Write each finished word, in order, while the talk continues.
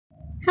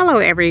Hello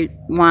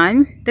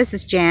everyone, this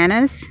is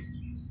Janice.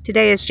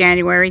 Today is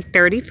January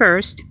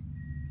 31st,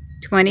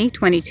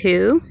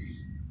 2022.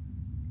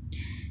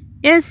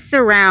 It's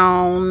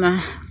around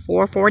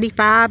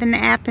 4:45 in the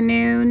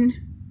afternoon.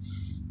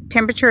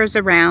 Temperature is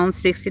around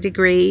 60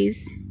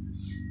 degrees.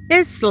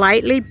 It's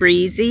slightly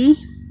breezy.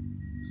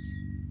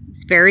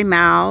 It's very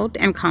mild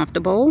and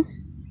comfortable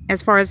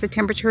as far as the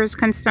temperature is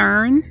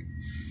concerned.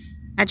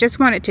 I just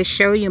wanted to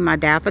show you my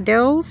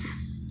daffodils.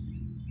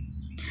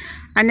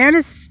 I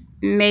noticed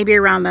maybe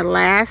around the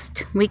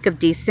last week of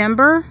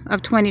December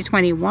of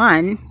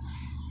 2021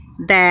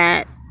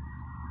 that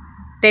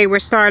they were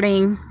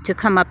starting to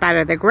come up out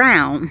of the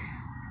ground.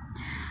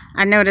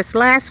 I noticed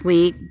last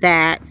week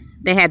that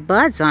they had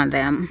buds on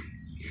them,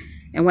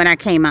 and when I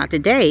came out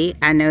today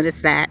I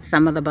noticed that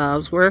some of the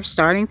bulbs were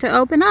starting to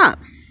open up.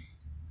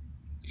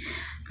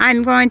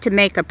 I'm going to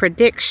make a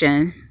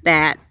prediction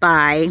that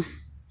by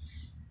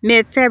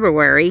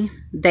mid-February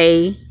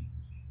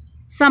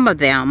some of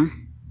them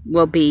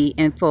will be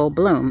in full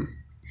bloom.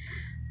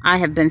 I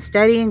have been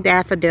studying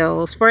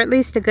daffodils for at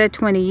least a good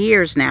 20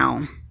 years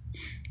now,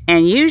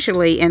 and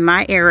usually in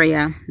my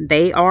area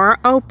they are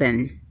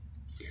open,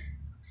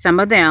 some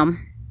of them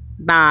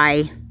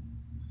by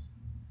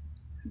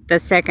the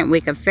second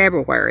week of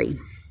February.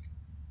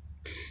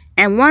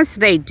 And once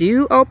they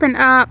do open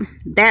up,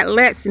 that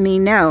lets me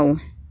know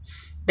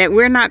that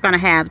we're not going to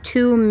have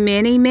too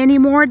many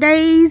more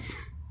days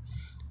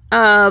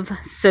of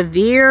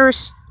severe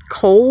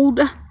cold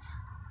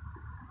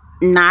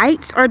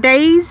nights or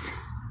days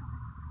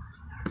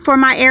for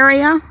my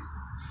area.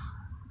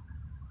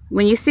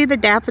 When you see the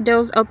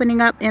daffodils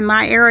opening up in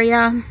my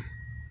area,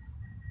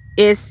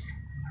 it's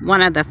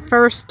one of the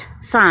first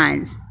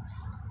signs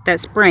that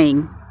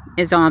spring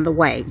is on the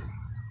way.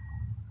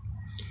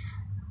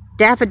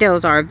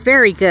 Daffodils are a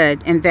very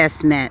good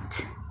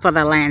investment for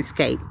the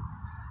landscape.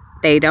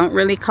 They don't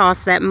really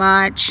cost that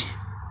much.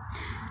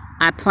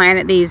 I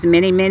planted these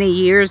many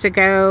years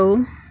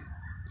ago.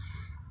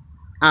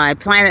 I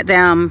planted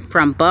them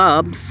from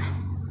bulbs.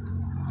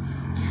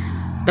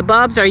 The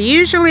bulbs are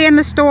usually in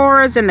the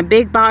stores, in the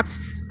big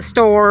box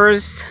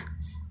stores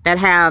that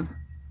have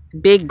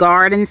big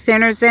garden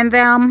centers in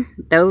them.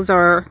 Those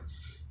are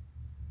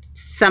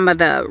some of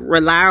the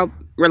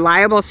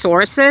reliable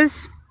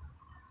sources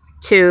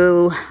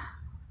to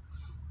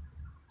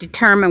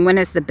determine when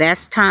is the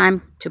best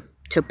time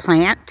to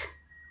plant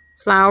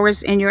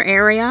flowers in your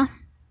area.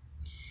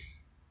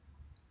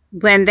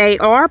 When they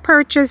are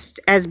purchased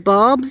as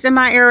bulbs in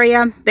my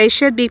area, they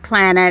should be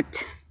planted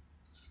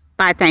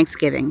by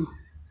Thanksgiving,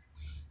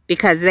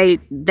 because they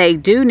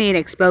do need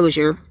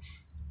exposure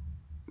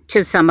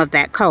to some of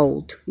that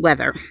cold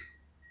weather.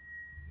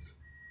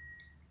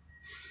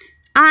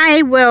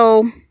 I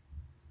will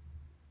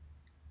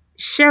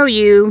show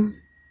you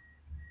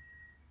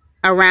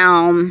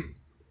around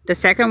the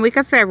second week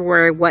of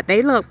February what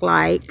they look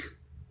like.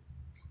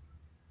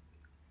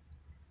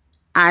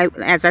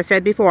 As I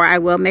said before, I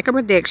will make a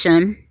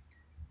prediction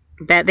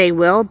that they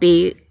will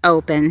be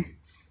open,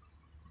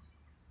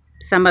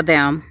 some of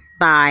them,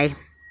 by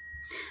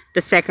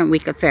the second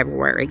week of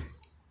February.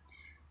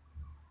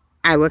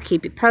 I will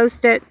keep you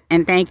posted,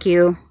 and thank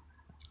you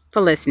for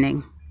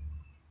listening.